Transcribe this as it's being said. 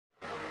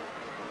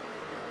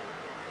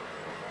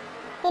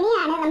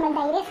ഇനിയാണ് നമ്മൾ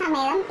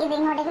ധൈര്യസമേതം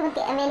ഇതിങ്ങോട്ടേക്ക്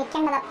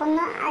വലിക്കേണ്ടത്. അപ്പം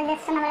ഒന്ന്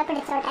ജസ്റ്റ് നമ്മളെ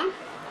പിടിച്ചോട്ടെ.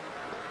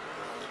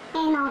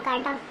 നോക്കാം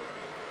കേട്ടോ.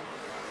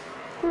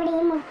 ഇവിടെ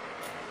ഈ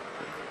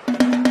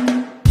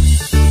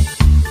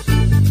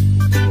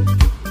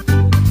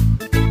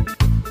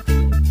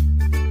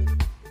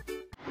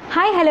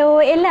ഹായ് ഹലോ,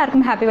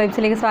 എല്ലാവർക്കും ഹാപ്പി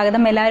വൈബ്സിലേക്ക്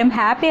സ്വാഗതം. എല്ലാവരും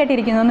ഹാപ്പി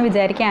ആയിട്ടിരിക്കുന്നു എന്ന്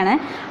വിചാരിക്കുകയാണ്.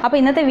 അപ്പോൾ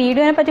ഇന്നത്തെ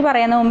വീഡിയോനെ പറ്റി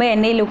പറയുന്ന മുമ്പ്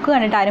എൻ്റെ ഈ ലുക്ക്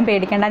കണ്ടിട്ട് ആരും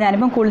പേടിക്കേണ്ട.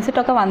 ഞാനിപ്പം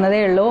കുളിച്ചിട്ടൊക്കെ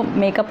വന്നതേ ഉള്ളൂ.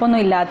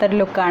 മേക്കപ്പൊന്നും ഇല്ലാത്തൊരു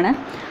ലുക്കാണ്.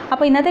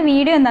 അപ്പോൾ ഇന്നത്തെ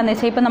വീഡിയോ എന്താണെന്ന്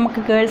വെച്ചാൽ, ഇപ്പോൾ നമുക്ക്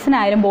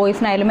ഗേൾസിനായാലും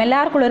ബോയ്സിനായാലും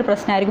എല്ലാവർക്കും ഉള്ളൊരു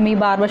പ്രശ്നമായിരിക്കും. ഈ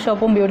ബാർബർ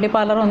ഷോപ്പും ബ്യൂട്ടി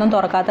പാർലറും ഒന്നും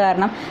തുറക്കാത്ത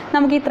കാരണം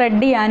നമുക്ക് ഈ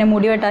ത്രെഡ് ചെയ്യാനും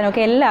മുടി വെട്ടാനും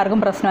ഒക്കെ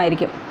എല്ലാവർക്കും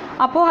പ്രശ്നമായിരിക്കും.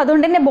 അപ്പോൾ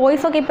അതുകൊണ്ട് തന്നെ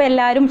ബോയ്സൊക്കെ ഇപ്പോൾ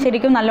എല്ലാവരും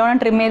ശരിക്കും നല്ലോണം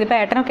ട്രിം ചെയ്ത്, ഇപ്പോൾ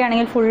ഏട്ടനൊക്കെ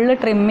ആണെങ്കിൽ ഫുള്ള്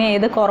ട്രിം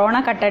ചെയ്ത് കൊറോണ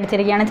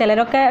കട്ടടിച്ചിരിക്കുകയാണ്.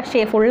 ചിലരൊക്കെ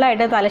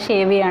ഫുള്ളായിട്ട് തല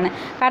ഷേവ് ചെയ്യാണ്.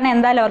 കാരണം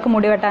എന്തായാലും അവർക്ക്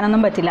മുടി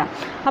വെട്ടാനൊന്നും പറ്റില്ല.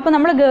 അപ്പോൾ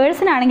നമ്മൾ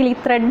ഗേൾസിനാണെങ്കിൽ ഈ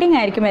ത്രെഡിങ്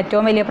ആയിരിക്കും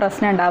ഏറ്റവും വലിയ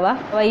പ്രശ്നം ഉണ്ടാവുക.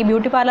 ഈ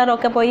ബ്യൂട്ടി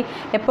പാർലറൊക്കെ പോയി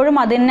എപ്പോഴും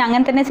അതിന്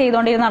അങ്ങനെ തന്നെ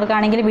ചെയ്തുകൊണ്ടിരുന്ന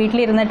നടക്കുകയാണെങ്കിൽ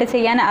വീട്ടിലിരുന്നിട്ട്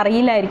ചെയ്യാൻ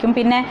അറിയില്ലായിരിക്കും.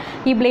 പിന്നെ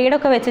ഈ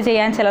ബ്ലേഡൊക്കെ വെച്ച്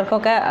ചെയ്യാൻ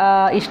ചിലർക്കൊക്കെ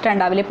ഇഷ്ടം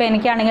ഉണ്ടാവില്ല. ഇപ്പോൾ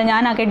എനിക്കാണെങ്കിൽ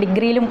ഞാനൊക്കെ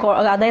ഡിഗ്രിയിലും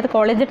അതായത്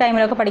കോളേജ്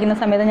ടൈമിലൊക്കെ പഠിക്കുന്ന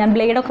സമയത്ത് ഞാൻ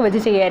ബ്ലേഡൊക്കെ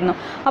വെച്ച് ചെയ്യുമായിരുന്നു.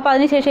 അപ്പോൾ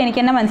അതിനുശേഷം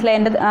എനിക്ക് തന്നെ മനസ്സിലായി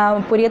എൻ്റെ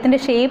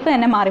പുരികത്തിൻ്റെ ഷേപ്പ്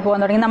തന്നെ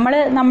മാറിപ്പോകാൻ തുടങ്ങി.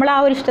 നമ്മൾ ആ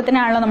ഒരു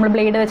ഇഷ്ടത്തിനാണല്ലോ നമ്മൾ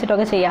ബ്ലേഡ്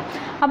വെച്ചിട്ടൊക്കെ ചെയ്യുക.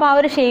 അപ്പോൾ ആ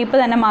ഒരു ഷേപ്പ്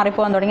തന്നെ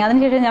മാറിപ്പോകാൻ തുടങ്ങി.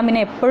 അതിനുശേഷം ഞാൻ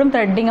പിന്നെ എപ്പോഴും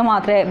ത്രെഡിങ്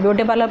മാത്രമേ,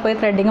 ബ്യൂട്ടി പാർലറിൽ പോയി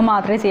ത്രെഡിങ്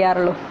മാത്രമേ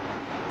ചെയ്യാറുള്ളൂ.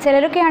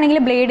 ചിലരൊക്കെ ആണെങ്കിൽ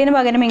ബ്ലേഡിന്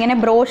പകരം ഇങ്ങനെ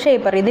ബ്രോ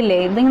ഷേപ്പർ, ഇതില്ലേ,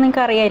 ഇത് നിങ്ങൾക്ക്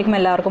അറിയായിരിക്കും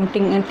എല്ലാവർക്കും.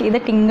 ഇത്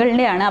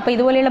ടിങ്കിളിൻ്റെയാണ്. അപ്പോൾ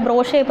ഇതുപോലെയുള്ള ബ്രോ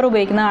ഷേപ്പർ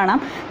ഉപയോഗിക്കുന്നത് കാണാം.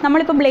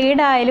 നമ്മളിപ്പോൾ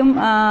ബ്ലേഡ് ആയാലും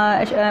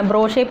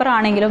ബ്രോ ഷേപ്പർ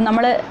ആണെങ്കിലും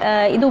നമ്മൾ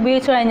ഇത്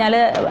ഉപയോഗിച്ച് കഴിഞ്ഞാൽ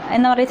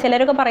എന്താ പറയുക,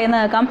 ചിലരൊക്കെ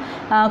പറയുന്നത് കേൾക്കാം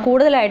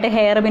കൂടുതലായിട്ട്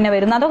ഹെയർ പിന്നെ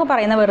വരുന്നു. അതൊക്കെ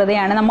പറയുന്നത്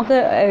വെറുതെയാണ്. നമുക്ക്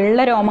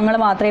ഉള്ള രോമങ്ങൾ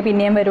മാത്രമേ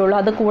പിന്നെയും വരുള്ളൂ.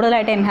 അത്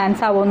കൂടുതലായിട്ട്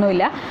എൻഹാൻസ്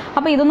ആവുമൊന്നുമില്ല.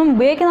 അപ്പോൾ ഇതൊന്നും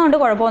ഉപയോഗിക്കുന്നതുകൊണ്ട്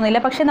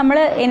കുഴപ്പമൊന്നുമില്ല.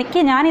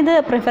 പക്ഷേ ഞാനിത്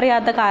പ്രിഫർ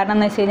ചെയ്യാത്ത കാരണം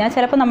എന്ന് വെച്ച് കഴിഞ്ഞാൽ,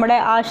 ചിലപ്പോൾ നമ്മുടെ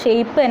ആ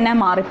ഷേപ്പ് തന്നെ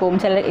മാറിപ്പോവും.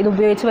 ഇത്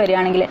ഉപയോഗിച്ച്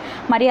വരികയാണെങ്കിൽ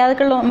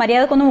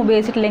മര്യാദക്കൊന്നും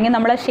ഉപയോഗിച്ചിട്ടില്ലെങ്കിൽ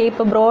നമ്മളെ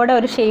ഷേപ്പ്, ബ്രോയുടെ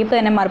ഒരു ഷേപ്പ്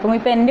തന്നെ മാറിപ്പോകും.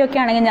 ഇപ്പോൾ എൻ്റെയൊക്കെ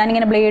ആണെങ്കിൽ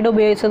ഞാനിങ്ങനെ ബ്ലേഡ്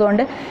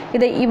ഉപയോഗിച്ചതുകൊണ്ട്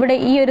ഇത് ഇവിടെ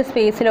ഈ ഒരു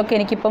സ്പേസിലൊക്കെ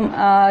എനിക്കിപ്പം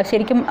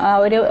ശരിക്കും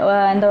ഒരു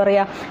എന്താ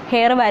പറയുക,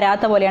 ഹെയർ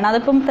വരാത്ത പോലെയാണ്.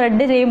 അതിപ്പം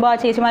ത്രെഡ് ചെയ്യുമ്പോൾ ആ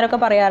ചേച്ചിമാരൊക്കെ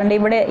പറയാറുണ്ട്,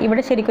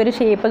 ഇവിടെ ശരിക്കും ഒരു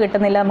ഷേപ്പ്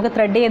കിട്ടുന്നില്ല, നമുക്ക്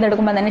ത്രെഡ്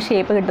ചെയ്തെടുക്കുമ്പോൾ തന്നെ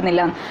ഷേപ്പ്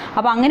കിട്ടുന്നില്ല.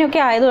 അപ്പോൾ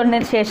അങ്ങനെയൊക്കെ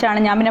ആയതുകൊണ്ട്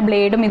ശേഷമാണ് ഞാൻ പിന്നെ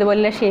ബ്ലേഡും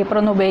ഇതുപോലുള്ള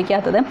ഷേപ്പറൊന്നും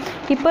ഉപയോഗിക്കാത്തത്.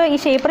 ഇപ്പോൾ ഈ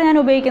ഷേപ്പർ ഞാൻ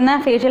ഉപയോഗിക്കുന്ന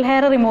ഫേഷ്യൽ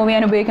ഹെയർ റിമൂവ്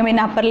ചെയ്യാൻ ഉപയോഗിക്കും.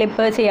 പിന്നെ അപ്പർ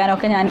ലിപ്പ്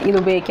ചെയ്യാനൊക്കെ ഞാൻ ഇത്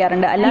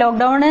ഉപയോഗിക്കാറുണ്ട്. അല്ല,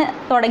 ലോക്ക്ഡൗൺ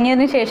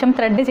തുടങ്ങിയതിന് ശേഷം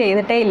ത്രെഡ്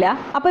ചെയ്തിട്ടേ ഇല്ല.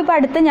 അപ്പോൾ ഇപ്പോൾ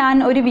അടുത്ത് ഞാൻ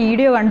ഒരു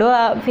വീഡിയോ കണ്ടു,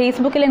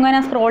 ഫേസ്ബുക്കിൽ ഇങ്ങനെ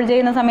സ്ക്രോൾ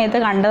ചെയ്യുന്ന സമയത്ത്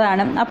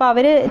കണ്ടതാണ്. അപ്പോൾ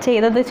അവർ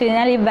ചെയ്തത് വെച്ച്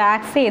കഴിഞ്ഞാൽ ഈ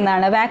വാക്സ്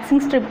ചെയ്യുന്നതാണ്.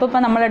 വാക്സിങ് സ്ട്രിപ്പ്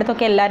ഇപ്പോൾ നമ്മുടെ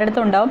അടുത്തൊക്കെ എല്ലാവരുടെ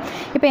അടുത്തും ഉണ്ടാവും.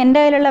 ഇപ്പോൾ എൻ്റെ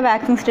കയ്യിലുള്ള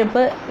വാക്സിങ്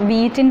സ്ട്രിപ്പ്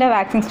വീറ്റിൻ്റെ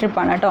വാക്സിങ്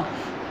സ്ട്രിപ്പാണ് കേട്ടോ.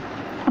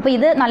 അപ്പോൾ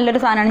ഇത് നല്ലൊരു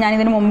സാധനമാണ്.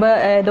 ഞാനിതിന് മുമ്പ്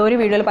ഏതോ ഒരു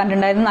വീഡിയോയിൽ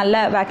പറഞ്ഞിട്ടുണ്ടായിരുന്നു. നല്ല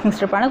വാക്സിങ്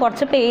സ്ട്രിപ്പാണ്.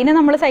 കുറച്ച് പെയിന്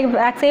നമ്മൾ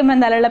വാക്സ് ചെയ്യുമ്പോൾ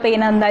എന്തായാലുള്ള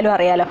പെയിൻ എന്തായാലും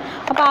അറിയാമല്ലോ.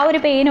 അപ്പോൾ ആ ഒരു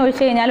പെയിൻ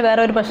ഒഴിച്ച് കഴിഞ്ഞാൽ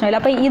വേറെ ഒരു പ്രശ്നമില്ല.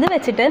 അപ്പോൾ ഇത്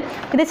വെച്ചിട്ട്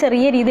ഇത്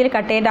ചെറിയ രീതിയിൽ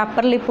കട്ട് ചെയ്ത്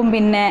അപ്പർ ലിപ്പും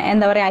പിന്നെ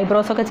എന്താ പറയുക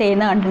ഐബ്രോസൊക്കെ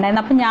ചെയ്യുന്നത്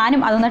കണ്ടിട്ടുണ്ടായിരുന്നു. അപ്പോൾ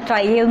ഞാനും അതൊന്ന്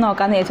ട്രൈ ചെയ്ത്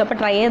നോക്കാമെന്ന് ചോദിച്ചു. അപ്പോൾ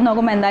ട്രൈ ചെയ്ത്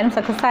നോക്കുമ്പോൾ എന്തായാലും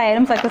സക്സസ്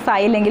ആയാലും സക്സസ്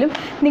ആയില്ലെങ്കിലും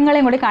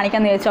നിങ്ങളെയും കൂടി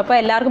കാണിക്കാമെന്ന് ചോദിച്ചു. അപ്പോൾ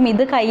എല്ലാവർക്കും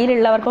ഇത്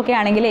കയ്യിലുള്ളവർക്കൊക്കെ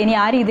ആണെങ്കിൽ ഇനി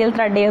ആ രീതിയിൽ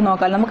ത്രെഡ് ചെയ്ത്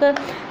നോക്കാം. നമുക്ക്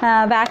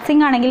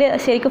വാക്സിങ് ആണെങ്കിൽ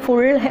ശരിക്കും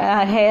ഫുൾ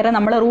ഹെയർ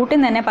നമ്മൾ റൂട്ടിൽ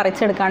നിന്ന് തന്നെ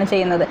പറിച്ചെടുക്കുകയാണ്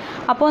ചെയ്യുന്നത്.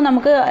 അപ്പോൾ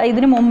നമുക്ക്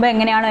ഇതിന് മുമ്പ്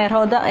എങ്ങനെയാണ്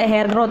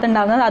ഹെയർ ഗ്രോത്ത്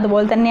ഉണ്ടാകുന്നത്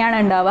അതുപോലെ തന്നെയാണ്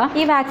ഉണ്ടാവുക.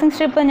 ഈ വാക്സിങ്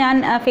സ്ട്രിപ്പ് ഞാൻ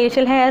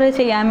ഫേഷ്യൽ ഹെയർ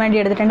ചെയ്യാൻ വേണ്ടി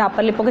എടുത്തിട്ടുണ്ട്,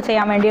 അപ്പർ ലിപ്പൊക്കെ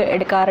ചെയ്യാൻ വേണ്ടി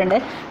എടുക്കാറുണ്ട്.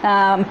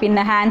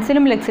 പിന്നെ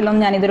ഹാൻഡ്സിലും ലെഗ്സിലും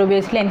ഞാൻ ഇതിൽ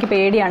ഉപയോഗിച്ചില്ല. എനിക്ക്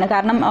പേടിയാണ്,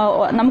 കാരണം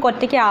നമുക്ക്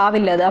ഒറ്റയ്ക്ക്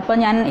ആവില്ല അത്. അപ്പോൾ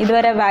ഞാൻ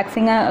ഇതുവരെ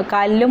വാക്സിങ്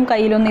കാലിലും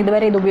കയ്യിലൊന്നും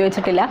ഇതുവരെ ഇത്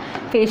ഉപയോഗിച്ചിട്ടില്ല.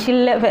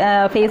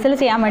 ഫേസിൽ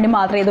ചെയ്യാൻ വേണ്ടി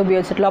മാത്രമേ ഇത്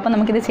ഉപയോഗിച്ചിട്ടുള്ളൂ. അപ്പോൾ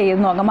നമുക്കിത്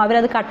ചെയ്ത് നോക്കാം.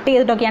 അവരത് കട്ട്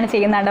ചെയ്തിട്ടൊക്കെയാണ്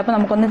ചെയ്യുന്നുണ്ട്. അപ്പോൾ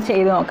നമുക്കൊന്ന്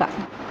ചെയ്ത് നോക്കാം.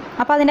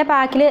 അപ്പോൾ അതിൻ്റെ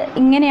പാക്കിൽ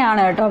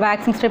ഇങ്ങനെയാണ് കേട്ടോ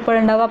വാക്സിങ് സ്ട്രിപ്പുകൾ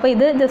ഉണ്ടാവുക. അപ്പോൾ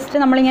ഇത് ജസ്റ്റ്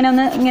നമ്മളിങ്ങനെ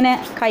ഇങ്ങനെ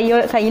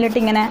കയ്യിലിട്ട്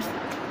ഇങ്ങനെ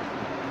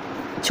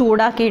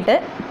ചൂടാക്കിയിട്ട്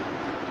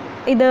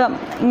ഇത്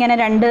ഇങ്ങനെ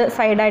രണ്ട്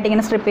സൈഡായിട്ട്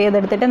ഇങ്ങനെ സ്ട്രിപ്പ്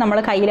ചെയ്തെടുത്തിട്ട് നമ്മൾ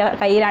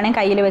കയ്യിലാണെങ്കിൽ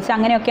കയ്യിൽ വെച്ച്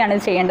അങ്ങനെയൊക്കെയാണ്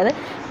ഇത് ചെയ്യേണ്ടത്.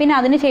 പിന്നെ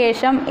അതിന്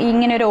ശേഷം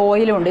ഇങ്ങനെ ഒരു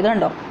ഓയിലുണ്ട്,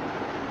 ഇതുണ്ടോ,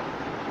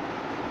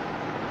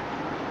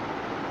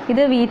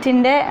 ഇത്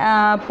വീറ്റിൻ്റെ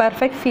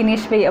പെർഫെക്റ്റ്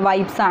ഫിനിഷ്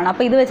വൈപ്സ് ആണ്.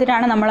 അപ്പോൾ ഇത്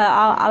വെച്ചിട്ടാണ് നമ്മൾ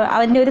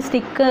അതിൻ്റെ ഒരു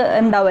സ്റ്റിക്ക്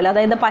ഉണ്ടാവില്ല,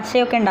 അതായത്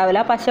പശയൊക്കെ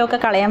ഉണ്ടാവില്ല, പശയൊക്കെ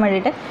കളയാൻ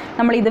വേണ്ടിയിട്ട്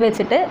നമ്മൾ ഇത്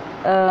വെച്ചിട്ട്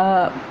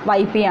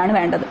വൈപ്പ് ചെയ്യാണ്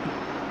വേണ്ടത്.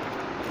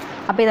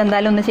 അപ്പോൾ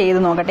ഇതെന്തായാലും ഒന്ന് ചെയ്ത്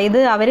നോക്കട്ടെ. ഇത്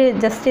അവർ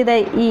ജസ്റ്റ് ഇത്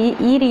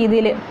ഈ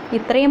രീതിയിൽ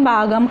ഇത്രയും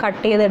ഭാഗം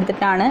കട്ട്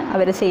ചെയ്തെടുത്തിട്ടാണ്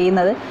അവർ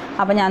ചെയ്യുന്നത്.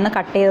 അപ്പോൾ ഞാൻ ഒന്ന്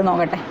കട്ട് ചെയ്ത്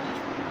നോക്കട്ടെ.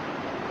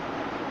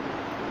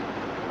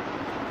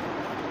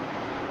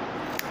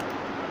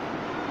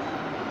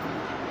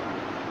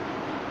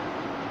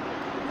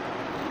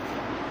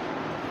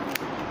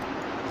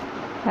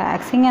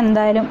 വാക്സിങ്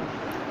എന്തായാലും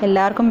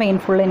എല്ലാവർക്കും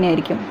പെയിൻഫുൾ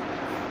തന്നെയായിരിക്കും.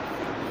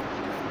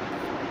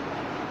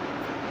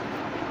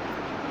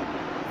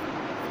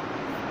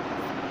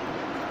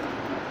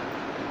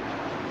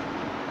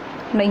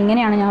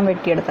 ഇങ്ങനെയാണ് ഞാൻ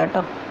വെട്ടിയെടുത്തത്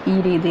കേട്ടോ, ഈ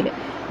രീതിയിൽ.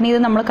 ഇനി ഇത്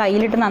നമ്മൾ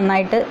കയ്യിലിട്ട്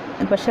നന്നായിട്ട്,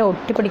 പക്ഷേ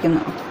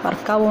ഒട്ടിപ്പിടിക്കുന്നു,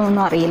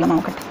 വർക്കാവുമെന്നൊന്നും അറിയില്ല,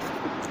 നോക്കട്ടെ.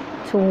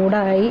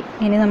 ചൂടായി.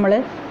 ഇനി നമ്മൾ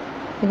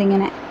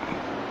ഇതിങ്ങനെ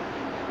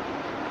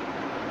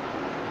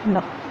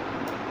ഉണ്ടോ,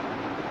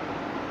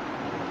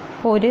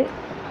 ഒരു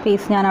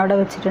പീസ് ഞാൻ അവിടെ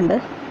വെച്ചിട്ടുണ്ട്.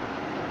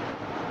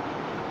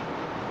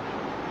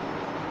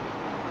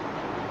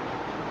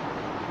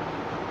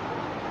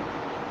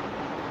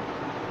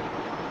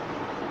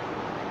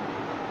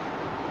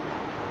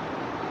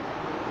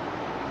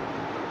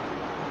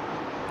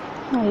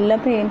 നല്ല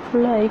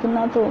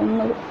പെയിൻഫുള്ളായിരിക്കുന്നാണ്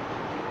തോന്നുന്നത്.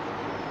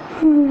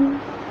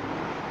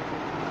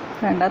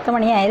 രണ്ടാമത്തെ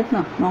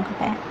പണിയായിരുന്നോ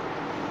നോക്കട്ടെ.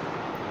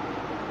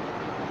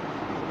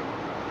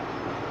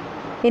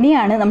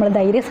 ഇനിയാണ് നമ്മൾ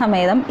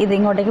ധൈര്യസമേതം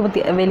ഇതിങ്ങോട്ടേക്ക്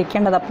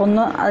വലിക്കേണ്ടത്. അപ്പോൾ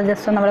ഒന്ന് അത്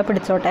ജസ്റ്റ് നമ്മളെ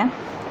പിടിച്ചോട്ടെ.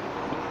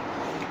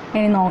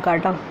 ഇനി നോക്കാം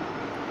കേട്ടോ.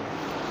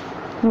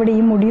 ഇവിടെ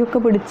ഈ മുടിയൊക്കെ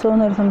പിടിച്ചോ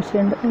എന്നൊരു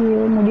സംശയമുണ്ട്. അയ്യോ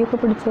മുടിയൊക്കെ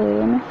പിടിച്ചോ?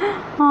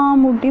 ആ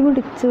മുടി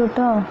പിടിച്ചു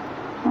കേട്ടോ.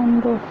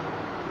 എന്തോ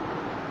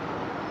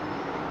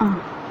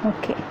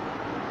ഓക്കെ.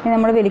 ഇനി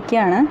നമ്മൾ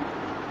വലിക്കുകയാണ്.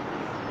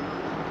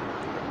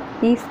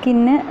 ഈ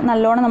സ്കിന്ന്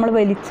നല്ലോണം നമ്മൾ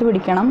വലിച്ചു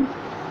പിടിക്കണം.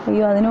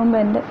 അയ്യോ അതിനു മുമ്പ്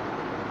എൻ്റെ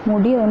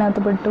മുടി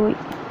അതിനകത്ത് പെട്ടുപോയി.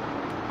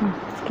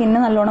 സ്കിന്ന്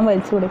നല്ലോണം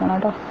വലിച്ചു പിടിക്കണം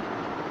കേട്ടോ.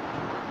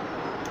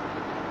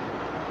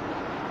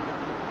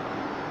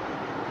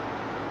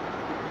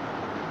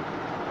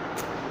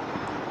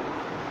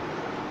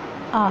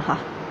 ആഹാ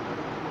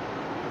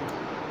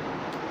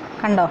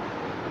കണ്ടോ?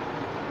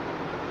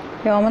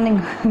 രോമം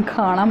നിങ്ങൾക്ക്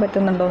കാണാൻ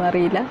പറ്റുന്നുണ്ടോയെന്ന്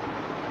അറിയില്ല.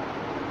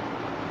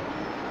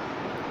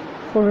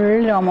 ഫുൾ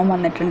രോമം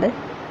വന്നിട്ടുണ്ട്.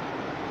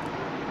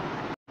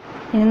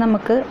 ഇനി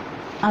നമുക്ക്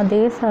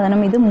അതേ സാധനം,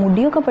 ഇത്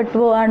മുടിയൊക്കെ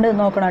പെട്ടുപോകാണ്ട്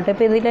നോക്കണം കേട്ടോ.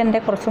 ഇപ്പോൾ ഇതിൽ എൻ്റെ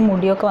കുറച്ച്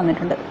മുടിയൊക്കെ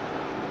വന്നിട്ടുണ്ട്.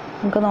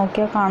 നമുക്ക്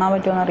നോക്കിയാൽ കാണാൻ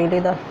പറ്റുമോയെന്ന് അറിയില്ല.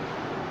 ഇതാ,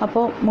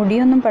 അപ്പോൾ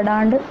മുടിയൊന്നും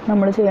പെടാണ്ട്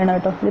നമ്മൾ ചെയ്യണം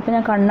കേട്ടോ. ഇതിപ്പോൾ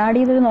ഞാൻ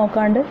കണ്ണാടിയിൽ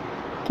നോക്കാണ്ട്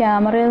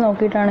ക്യാമറയിൽ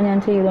നോക്കിയിട്ടാണ് ഞാൻ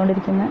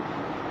ചെയ്തുകൊണ്ടിരിക്കുന്നത്.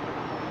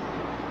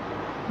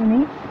 ഇനി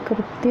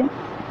കൃത്യം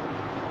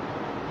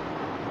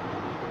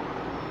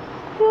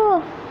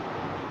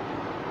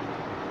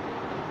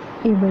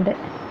ഇവിടെ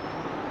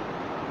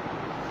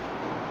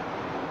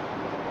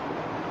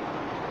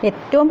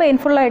ഏറ്റവും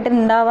പെയിൻഫുള്ളായിട്ട്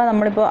ഉണ്ടാവുക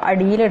നമ്മളിപ്പോൾ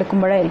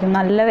അടിയിലെടുക്കുമ്പോഴായിരിക്കും.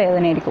 നല്ല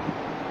വേദനയായിരിക്കും.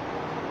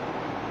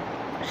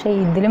 പക്ഷേ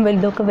ഇതിലും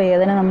വലുതൊക്കെ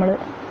വേദന നമ്മൾ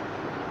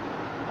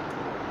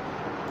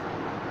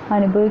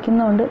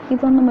അനുഭവിക്കുന്നതുകൊണ്ട്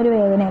ഇതൊന്നും ഒരു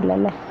വേദനയല്ല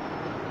അല്ലേ.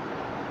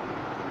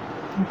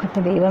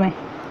 നോക്കട്ടെ. ദൈവമേ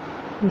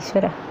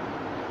ഈശ്വര.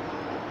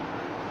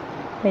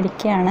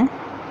 വലിക്കുകയാണ്.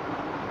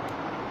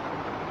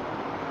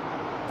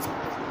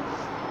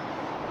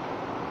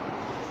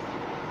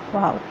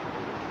 വാവ്,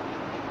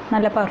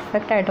 നല്ല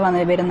പെർഫെക്റ്റായിട്ട്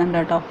വരുന്നുണ്ട്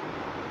കേട്ടോ.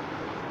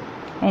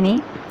 ഇനി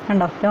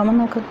കണ്ടോ രോമം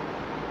നോക്ക്.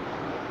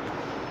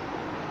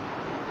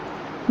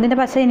 ഇതിൻ്റെ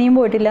പശ ഇനിയും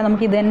പോയിട്ടില്ല.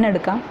 നമുക്ക് ഇത് തന്നെ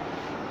എടുക്കാം.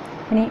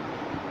 ഇനി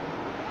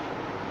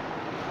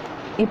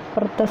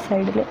ഇപ്പുറത്തെ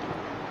സൈഡിൽ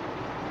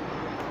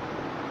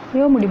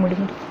അയ്യോ മുടി മുടി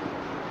മുടി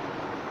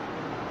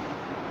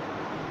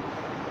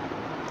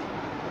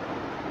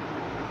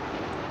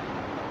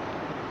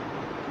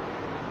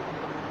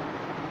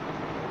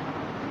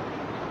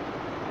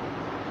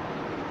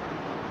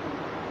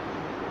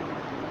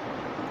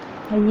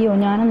അയ്യോ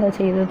ഞാനെന്താ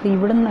ചെയ്തത്?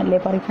 ഇവിടെ നിന്നല്ലേ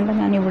പറിക്കേണ്ട.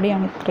 ഞാൻ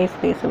ഇവിടെയാണ് ഇത്രയും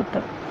സ്പേസ്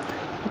വിട്ടത്.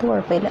 അത്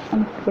കുഴപ്പമില്ല,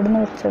 നമുക്ക്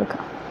ഇവിടുന്ന്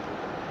വെച്ചെടുക്കാം.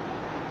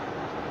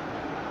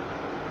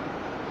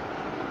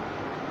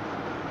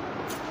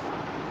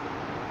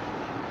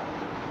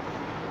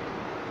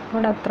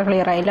 ഇവിടെ അത്ര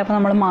ക്ലിയർ ആയില്ല. അപ്പോൾ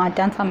നമ്മൾ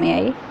മാറ്റാൻ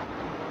സമയമായി.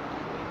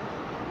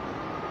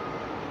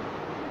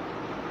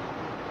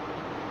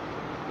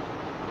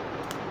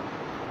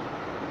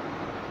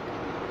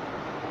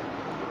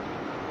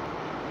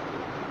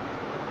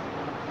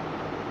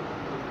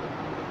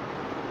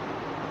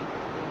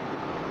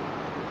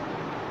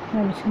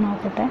 വലിച്ചു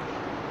നോക്കട്ടെ.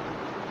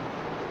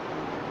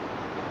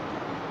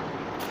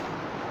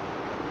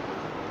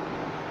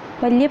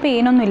 വലിയ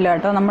പെയിനൊന്നും ഇല്ല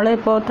കേട്ടോ.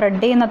 നമ്മളിപ്പോൾ ത്രെഡ്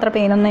ചെയ്യുന്ന അത്ര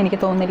പെയിനൊന്നും എനിക്ക്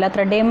തോന്നുന്നില്ല.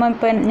 ത്രെഡ് ചെയ്യുമ്പോൾ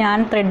ഇപ്പോൾ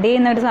ഞാൻ ത്രെഡ്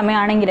ചെയ്യുന്ന ഒരു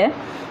സമയമാണെങ്കിൽ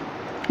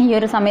ഈ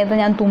ഒരു സമയത്ത്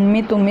ഞാൻ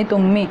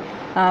തുമ്മി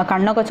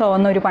കണ്ണൊക്കെ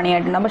ചുവന്ന ഒരു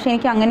പണിയായിട്ടുണ്ടാകും. പക്ഷേ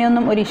എനിക്ക്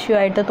അങ്ങനെയൊന്നും ഒരു ഇഷ്യൂ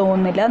ആയിട്ട്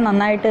തോന്നുന്നില്ല.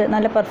 നന്നായിട്ട്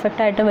നല്ല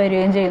പെർഫെക്റ്റായിട്ട്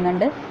വരികയും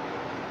ചെയ്യുന്നുണ്ട്.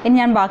 ഇനി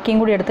ഞാൻ ബാക്കിയും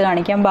കൂടി എടുത്ത്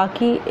കാണിക്കാം.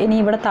 ബാക്കി ഇനി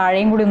ഇവിടെ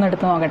താഴെയും കൂടി ഒന്ന്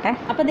എടുത്ത് നോക്കട്ടെ.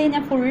 അപ്പോൾ ഇത്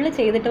ഞാൻ ഫുള്ള്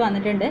ചെയ്തിട്ട്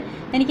വന്നിട്ടുണ്ട്.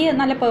 എനിക്ക്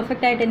നല്ല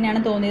പെർഫെക്റ്റ് ആയിട്ട് തന്നെയാണ്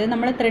തോന്നിയത്.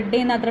 നമ്മൾ ത്രെഡ്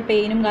ചെയ്യുന്ന അത്ര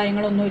പെയിനും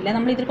കാര്യങ്ങളൊന്നുമില്ല.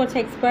 നമ്മളിതിൽ കുറച്ച്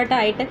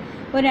എക്സ്പേർട്ടായിട്ട്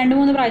ഒരു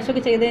 2-3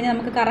 പ്രാവശ്യമൊക്കെ ചെയ്ത് കഴിഞ്ഞാൽ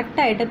നമുക്ക്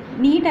കറക്റ്റായിട്ട്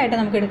നീറ്റായിട്ട്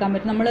നമുക്ക് എടുക്കാൻ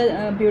പറ്റും. നമ്മൾ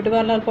ബ്യൂട്ടി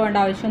പാർലറിൽ പോകേണ്ട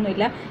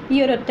ആവശ്യമൊന്നുമില്ല. ഈ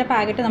ഒരു ഒറ്റ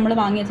പാക്കറ്റ് നമ്മൾ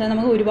വാങ്ങി വെച്ചാൽ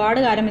നമുക്ക് ഒരുപാട്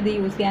കാലം ഇത്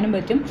യൂസ് ചെയ്യാനും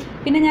പറ്റും.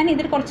 പിന്നെ ഞാൻ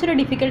ഇതിൽ കുറച്ചൊരു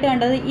ഡിഫിക്കൽട്ട്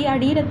കണ്ടത് ഈ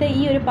അടിയിലത്തെ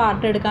ഈ ഒരു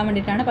പാർട്ട് എടുക്കാൻ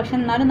വേണ്ടിയിട്ടാണ്. പക്ഷെ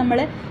എന്നാലും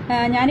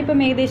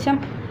ഞാനിപ്പം ഏകദേശം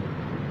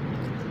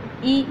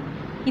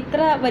ഇത്ര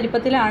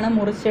വലിപ്പത്തിലാണ്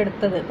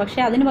മുറിച്ചെടുത്തത്. പക്ഷേ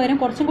അതിന് പകരം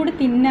കുറച്ചും കൂടി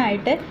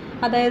തിന്നായിട്ട്,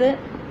 അതായത്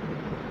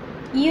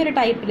ഈ ഒരു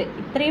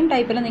ഇത്രയും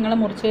ടൈപ്പിൽ നിങ്ങൾ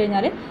മുറിച്ച്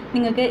കഴിഞ്ഞാൽ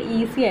നിങ്ങൾക്ക്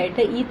ഈസി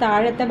ആയിട്ട് ഈ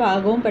താഴത്തെ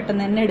ഭാഗവും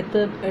പെട്ടെന്ന് തന്നെ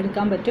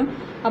എടുക്കാൻ പറ്റും.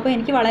 അപ്പോൾ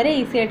എനിക്ക് വളരെ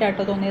ഈസി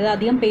ആയിട്ടാട്ടോ തോന്നിയത്.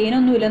 അധികം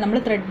പെയിനൊന്നുമില്ല. നമ്മൾ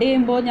ത്രെഡ്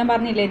ചെയ്യുമ്പോൾ ഞാൻ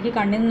പറഞ്ഞില്ലേ, എനിക്ക്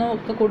കണ്ണിൽ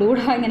നിന്നൊക്കെ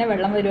കുടുകൂടാ ഇങ്ങനെ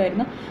വെള്ളം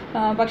വരുമായിരുന്നു.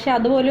 പക്ഷേ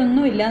അതുപോലെ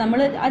ഒന്നുമില്ല. നമ്മൾ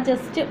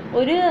ജസ്റ്റ്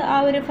ആ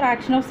ഒരു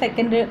ഫ്രാക്ഷൻ ഓഫ്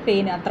സെക്കൻഡ്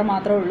പെയിൻ അത്ര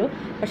മാത്രമേ ഉള്ളൂ.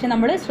 പക്ഷേ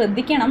നമ്മൾ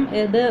ശ്രദ്ധിക്കണം,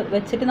 ഇത്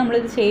വെച്ചിട്ട്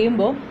നമ്മളിത്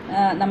ചെയ്യുമ്പോൾ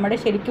നമ്മുടെ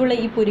ശരിക്കുള്ള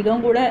ഈ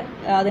പുരികവും കൂടെ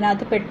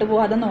അതിനകത്ത്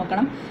പെട്ടുപോകാതെ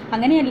നോക്കണം.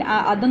 അങ്ങനെയല്ല,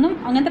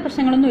 അങ്ങനത്തെ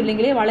പ്രശ്നങ്ങളൊന്നും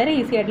ഇല്ലെങ്കിൽ വളരെ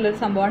ഈസി ആയിട്ടുള്ളൊരു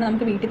സംഭവമാണ്.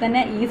 നമുക്ക് വീട്ടിൽ തന്നെ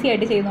ഈസി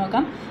ആയിട്ട് ചെയ്ത്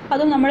നോക്കാം.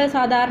 അതും നമ്മൾ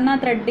സാധാരണ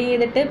ത്രെഡ്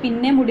ചെയ്തിട്ട്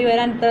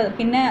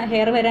പിന്നെ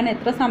ഹെയർ വരാൻ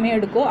എത്ര സമയം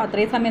എടുക്കുമോ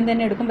അത്രയും സമയം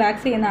തന്നെ എടുക്കും.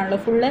 വാക്സ് ചെയ്യുന്നതാണല്ലോ,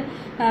 ഫുള്ള്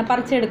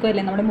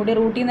പറിച്ചെടുക്കുമല്ലേ, നമ്മുടെ മുടി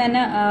റൂട്ടിൽ നിന്ന്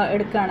തന്നെ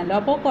എടുക്കുകയാണല്ലോ.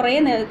 അപ്പോൾ കുറേ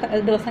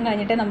ദിവസം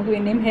കഴിഞ്ഞിട്ടേ നമുക്ക്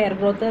പിന്നെയും ഹെയർ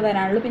ഗ്രോത്ത്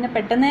വരാനുള്ളൂ. പിന്നെ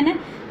പെട്ടെന്ന് തന്നെ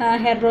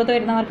ഹെയർ ഗ്രോത്ത്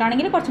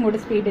വരുന്നവർക്കാണെങ്കിൽ കുറച്ചും കൂടി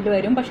സ്പീഡിൽ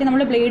വരും. പക്ഷേ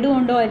നമ്മൾ ബ്ലേഡ്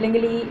കൊണ്ടോ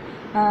അല്ലെങ്കിൽ ഈ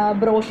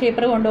ബ്രോ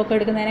ഷേപ്പർ കൊണ്ടോ ഒക്കെ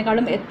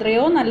എടുക്കുന്നതിനേക്കാളും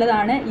എത്രയോ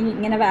നല്ലതാണ് ഈ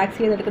ഇങ്ങനെ വാക്സ്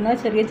ചെയ്തെടുക്കുന്നത്.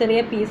 ചെറിയ ചെറിയ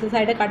പീസസ്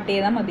ആയിട്ട് കട്ട്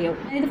ചെയ്താൽ മതിയാവും.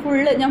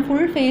 ഞാൻ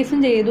ഫുൾ ഫേസും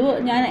ചെയ്തു.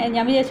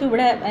 ഞാൻ വിചാരിച്ചു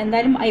ഇവിടെ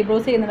എന്തായാലും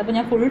ഐബ്രോസ് ചെയ്യുന്നുണ്ട്, അപ്പോൾ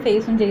ഞാൻ ഫുൾ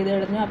ഫേസും ചെയ്ത്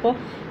കഴിഞ്ഞു. അപ്പോൾ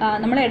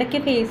നമ്മൾ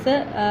ഇടയ്ക്ക് ഫേസ്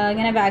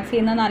ഇങ്ങനെ വാക്സ്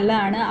ചെയ്യുന്നത്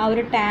നല്ലതാണ്. ആ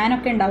ഒരു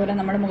ടാനൊക്കെ ഉണ്ടാവില്ല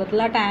നമ്മുടെ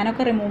മുഖത്തിൽ, ആ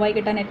ടാനൊക്കെ റിമൂവ് ആയി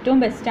കിട്ടാൻ ഏറ്റവും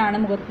ബെസ്റ്റാണ്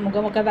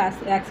മുഖമൊക്കെ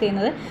വാക്സ്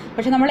ചെയ്യുന്നത്.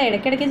 പക്ഷേ നമ്മൾ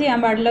ഇടയ്ക്കിടയ്ക്ക്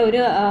ചെയ്യാൻ പാടില്ല,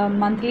 ഒരു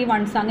മന്ത്ലി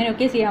വൺസ്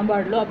അങ്ങനെയൊക്കെ ചെയ്യാൻ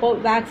പാടുള്ളൂ. അപ്പോൾ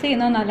വാക്സ്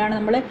ചെയ്യുന്നത് നല്ലതാണ്.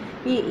 നമ്മൾ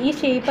ഈ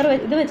ഷേപ്പർ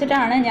ഇത്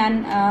വെച്ചിട്ടാണ് ഞാൻ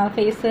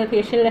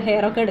ഫേഷ്യൽ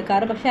ഹെയർ ഒക്കെ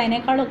എടുക്കാറ്. പക്ഷേ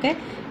അതിനേക്കാളൊക്കെ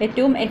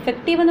ഏറ്റവും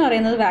എഫക്റ്റീവ് എന്ന്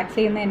പറയുന്നത് വാക്സ്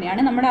ചെയ്യുന്നത്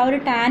തന്നെയാണ്. നമ്മുടെ ആ ഒരു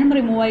ടാനും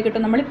റിമൂവ് ആയി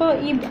കിട്ടും. നമ്മളിപ്പോൾ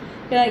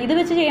ഇത്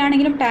വെച്ച്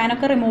ചെയ്യുകയാണെങ്കിലും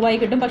ടാനൊക്കെ റിമൂവ് ആയി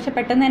കിട്ടും. പക്ഷേ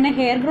പെട്ടെന്ന് തന്നെ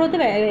ഹെയർ ഗ്രോത്ത്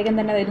വേഗം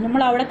തന്നെ വരും.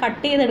 നമ്മൾ അവിടെ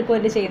കട്ട്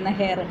ചെയ്തെടുക്കുകയല്ലേ ചെയ്യുന്ന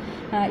ഹെയർ.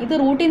 ഇത്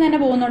റൂട്ടിൽ നിന്ന് തന്നെ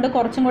പോകുന്നതുകൊണ്ട്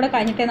കുറച്ചും കൂടെ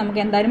കഴിഞ്ഞിട്ടേ നമുക്ക്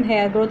എന്തായാലും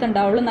ഹെയർ ഗ്രോത്ത്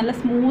ഉണ്ടാവുള്ളൂ. നല്ല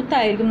സ്മൂത്ത്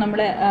ആയിരിക്കും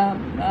നമ്മുടെ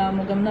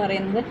മുഖം എന്ന്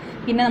പറയുന്നത്.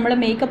 പിന്നെ നമ്മൾ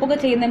മേക്കപ്പ് ഒക്കെ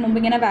ചെയ്യുന്നതിന് മുമ്പ്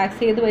ഇങ്ങനെ വാക്സ്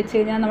ചെയ്ത് വെച്ച്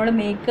കഴിഞ്ഞാൽ നമ്മൾ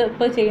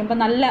മേക്കപ്പ് ചെയ്യുമ്പോൾ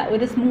നല്ല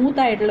ഒരു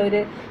സ്മൂത്ത് ആയിട്ടുള്ള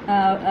ഒരു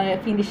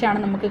ഫിനിഷാണ്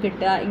നമുക്ക്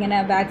കിട്ടുക. ഇങ്ങനെ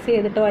വാക്സ്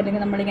ചെയ്തിട്ടോ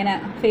അല്ലെങ്കിൽ നമ്മളിങ്ങനെ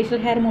ഫേഷ്യൽ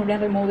ഹെയർ മുഴുവൻ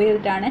റിമൂവ്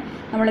ചെയ്തിട്ടാണ്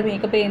നമ്മൾ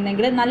മേക്കപ്പ്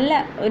ചെയ്യുന്നതെങ്കിൽ നല്ല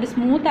ഒരു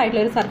സ്മൂത്ത്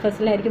ആയിട്ടുള്ള ഒരു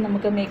സർഫസിലായിരിക്കും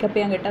നമുക്ക് മേക്കപ്പ്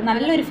ചെയ്യാൻ കിട്ടുക.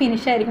 നല്ലൊരു ഫിനിഷ്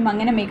ആയിരിക്കും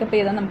അങ്ങനെ മേക്കപ്പ്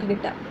ചെയ്താൽ നമുക്ക്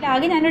കിട്ടുക.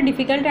 ആകെ ഞാനൊരു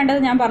ഡിഫിക്കൽട്ട്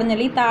ആയിട്ടത് ഞാൻ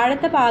പറഞ്ഞില്ല, ഈ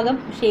താഴത്തെ ഭാഗം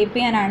ഷേപ്പ്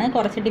ചെയ്യാനാണ്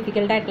കുറച്ച്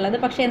ഡിഫിക്കൽട്ട് ആയിട്ടുള്ളത്.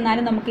 പക്ഷേ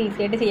എന്നാലും നമുക്ക്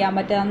ഈസി ആയിട്ട് ചെയ്യാൻ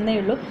പറ്റാവുന്നേ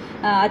ഉള്ളൂ.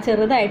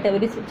 ചെറുതായിട്ട്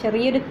ഒരു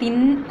ചെറിയൊരു തിൻ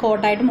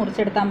കോട്ടായിട്ട്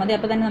മുറിച്ചെടുത്താൽ മതി.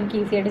 അപ്പോൾ തന്നെ നമുക്ക്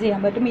ഈസി ആയിട്ട്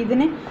ചെയ്യാൻ പറ്റും.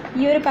 ഇതിന്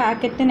ഈ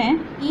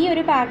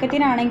ഒരു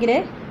പാക്കറ്റിനാണെങ്കിൽ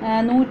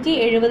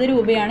 170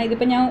 രൂപയാണ്.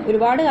 ഇതിപ്പോൾ ഞാൻ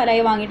ഒരുപാട്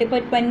കാലമായി വാങ്ങിയിട്ട് ഇപ്പോൾ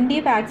 20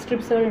 വാക്സ്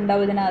സ്ട്രിപ്സുകൾ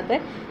ഉണ്ടാവും ഇതിനകത്ത്.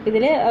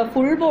 ഇതിൽ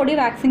ഫുൾ ബോഡി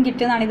വാക്സിൻ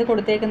കിറ്റ് എന്നാണ് ഇത്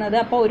കൊടുത്തേക്കുന്നത്.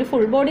 അപ്പോൾ ഒരു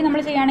ഫുൾ ബോഡി നമ്മൾ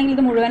ചെയ്യുകയാണെങ്കിൽ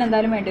ഇത് മുഴുവൻ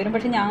എന്തായാലും വേണ്ടി വരും.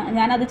 പക്ഷേ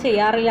ഞാനത്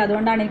ചെയ്യാറില്ല,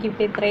 അതുകൊണ്ടാണ് എനിക്ക്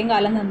ഇപ്പോൾ ഇത്രയും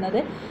കാലം നിന്നത്.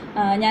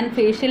 ഞാൻ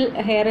ഫേഷ്യൽ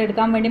ഹെയർ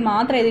എടുക്കാൻ വേണ്ടി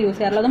മാത്രമേ ഇത് യൂസ്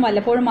ചെയ്യാറുള്ളൂ. അതും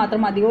വല്ലപ്പോഴും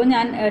മാത്രം. അധികവും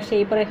ഞാൻ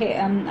ഷേപ്പർ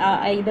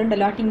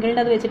ഇതുണ്ടല്ലോ ആ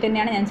ടിങ്കിളുടെ അത് വെച്ചിട്ട്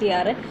തന്നെയാണ് ഞാൻ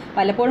ചെയ്യാറ്.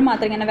 വല്ലപ്പോഴും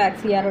മാത്രമേ ഇങ്ങനെ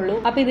വാക്സ് ചെയ്യാറുള്ളൂ.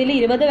 അപ്പോൾ ഇതിൽ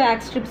 20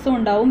 വാക്സ് സ്ട്രിപ്സും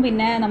ഉണ്ടാവും.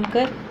 പിന്നെ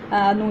നമുക്ക്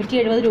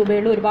 170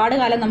 രൂപയുള്ളൂ. ഒരുപാട്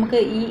കാലം നമുക്ക്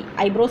ഈ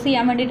ഐബ്രോസ്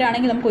ചെയ്യാൻ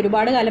വേണ്ടിയിട്ടാണെങ്കിൽ നമുക്ക്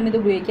ഒരുപാട് കാലം ഇത്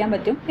ഉപയോഗിക്കാൻ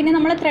പറ്റും. പിന്നെ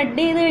നമ്മൾ ത്രെഡ്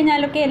ചെയ്ത്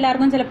കഴിഞ്ഞാലൊക്കെ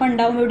എല്ലാവർക്കും ചിലപ്പോൾ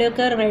ഉണ്ടാവും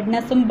ഇവിടെയൊക്കെ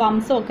റെഡ്നെസ്സും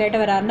ബംസും ഒക്കെ ആയിട്ട്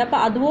വരാറുണ്ട്.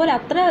 അപ്പോൾ അതുപോലെ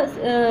അത്ര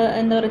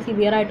എന്താ പറയുക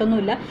സിവിയർ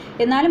ആയിട്ടൊന്നുമില്ല.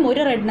 എന്നാലും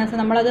ഒരു റെഡ്നെസ്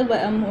നമ്മളത്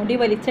മുടി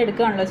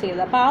വലിച്ചെടുക്കുകയാണല്ലോ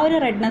ചെയ്തത്. അപ്പോൾ ആ ഒരു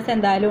റെഡ്നെസ്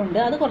എന്തായാലും ഉണ്ട്.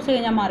 അത് കുറച്ച്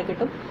കഴിഞ്ഞാൽ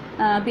മാറിക്കിട്ടും.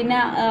 പിന്നെ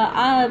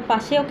ആ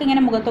പശയൊക്കെ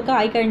ഇങ്ങനെ മുഖത്തൊക്കെ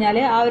ആയിക്കഴിഞ്ഞാൽ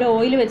ആ ഒരു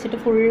ഓയിൽ വെച്ചിട്ട്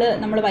ഫുള്ള്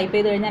നമ്മൾ വൈപ്പ്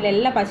ചെയ്ത് കഴിഞ്ഞാൽ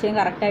എല്ലാ പശയും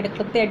കറക്റ്റായിട്ട്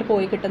കൃത്യമായിട്ട്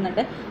പോയി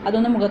കിട്ടുന്നുണ്ട്.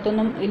 അതൊന്നും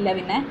മുഖത്തൊന്നും ഇല്ല.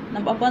 പിന്നെ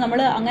അപ്പോൾ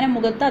നമ്മൾ അങ്ങനെ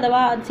മുഖത്ത്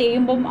അഥവാ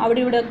ചെയ്യുമ്പം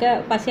അവിടെ ഇവിടെയൊക്കെ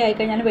പശ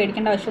ആയിക്കഴിഞ്ഞാൽ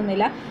പേടിക്കേണ്ട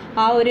ആവശ്യമൊന്നുമില്ല.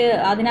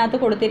 അതിനകത്ത്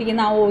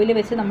കൊടുത്തിരിക്കുന്ന ആ ഓയിൽ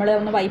വെച്ച് നമ്മൾ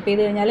ഒന്ന് വൈപ്പ്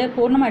ചെയ്ത് കഴിഞ്ഞാൽ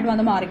പൂർണ്ണമായിട്ടും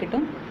അത്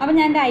മാറിക്കിട്ടും. അപ്പോൾ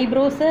ഞാൻ എൻ്റെ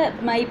ഐബ്രോസ്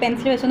ഈ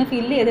പെൻസിൽ വെച്ചൊന്ന്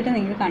ഫില്ല് ചെയ്തിട്ട്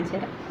നിങ്ങൾക്ക് കാണിച്ചു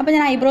തരാം. അപ്പോൾ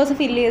ഞാൻ ഐബ്രോസ്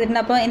ഫില്ല്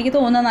ചെയ്തിട്ടുണ്ട്. അപ്പോൾ എനിക്ക്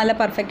തോന്നുന്നത് നല്ല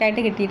പെർഫെക്റ്റ്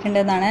ആയിട്ട്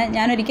കിട്ടിയിട്ടുണ്ടെന്നാണ്.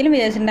 ഞാൻ ഒരിക്കലും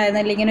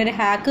വിചാരിച്ചിട്ടുണ്ടായിരുന്നില്ല ഇങ്ങനെ ഒരു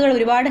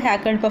ഒരുപാട്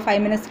ഹാക്കുകൾ, ഇപ്പോൾ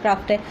 5 മിനിറ്റ്സ്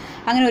ക്രാഫ്റ്റ്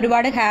അങ്ങനെ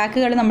ഒരുപാട്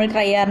ഹാക്കുകൾ നമ്മൾ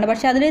ട്രൈ ചെയ്യാറുണ്ട്.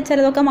 പക്ഷേ അതിൽ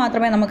ചിലതൊക്കെ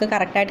മാത്രമേ നമുക്ക്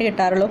കറക്റ്റായിട്ട്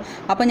കിട്ടാറുള്ളൂ.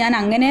 അപ്പോൾ ഞാൻ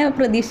അങ്ങനെ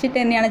പ്രതീക്ഷിച്ചിട്ട്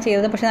തന്നെയാണ്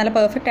ചെയ്തത്. പക്ഷേ നല്ല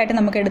പെർഫെക്റ്റ് ആയിട്ട്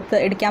നമുക്ക്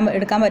എടുക്കാൻ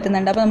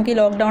പറ്റുന്നുണ്ട്. അപ്പോൾ നമുക്ക് ഈ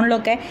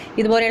ലോക്ക്ഡൗണിലൊക്കെ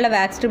ഇതുപോലെയുള്ള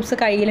വാക്സ് സ്ട്രിപ്സ്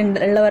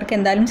കയ്യിലുള്ളവർക്ക്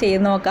എന്തായാലും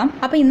ചെയ്ത് നോക്കാം.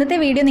 അപ്പോൾ ഇന്നത്തെ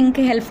വീഡിയോ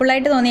നിങ്ങൾക്ക്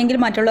ഹെൽപ്ഫുള്ളായിട്ട് തോന്നിയെങ്കിൽ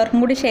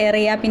മറ്റുള്ളവർക്കും കൂടി ഷെയർ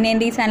ചെയ്യുക. പിന്നെ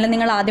എൻ്റെ ഈ ചാനൽ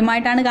നിങ്ങൾ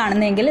ആദ്യമായിട്ടാണ്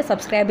കാണുന്നതെങ്കിൽ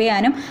സബ്സ്ക്രൈബ്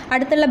ചെയ്യാനും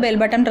അടുത്തുള്ള ബെൽ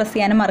ബട്ടൺ പ്രസ്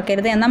ചെയ്യാനും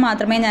മറക്കരുത്. എന്നാൽ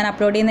മാത്രമേ ഞാൻ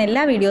അപ്ലോഡ് ചെയ്യുന്ന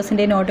എല്ലാ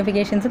വീഡിയോസിൻ്റെ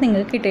നോട്ടിഫിക്കേഷൻസ്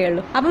നിങ്ങൾക്ക്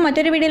കിട്ടുകയുള്ളൂ. അപ്പോൾ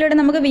മറ്റൊരു വീഡിയോയിലൂടെ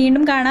നമുക്ക്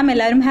വീണ്ടും കാണാം.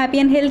 എല്ലാവരും ഹാപ്പി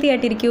ആൻഡ് ഹെൽത്തി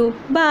ആയിട്ടിരിക്കൂ.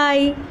 ബൈ.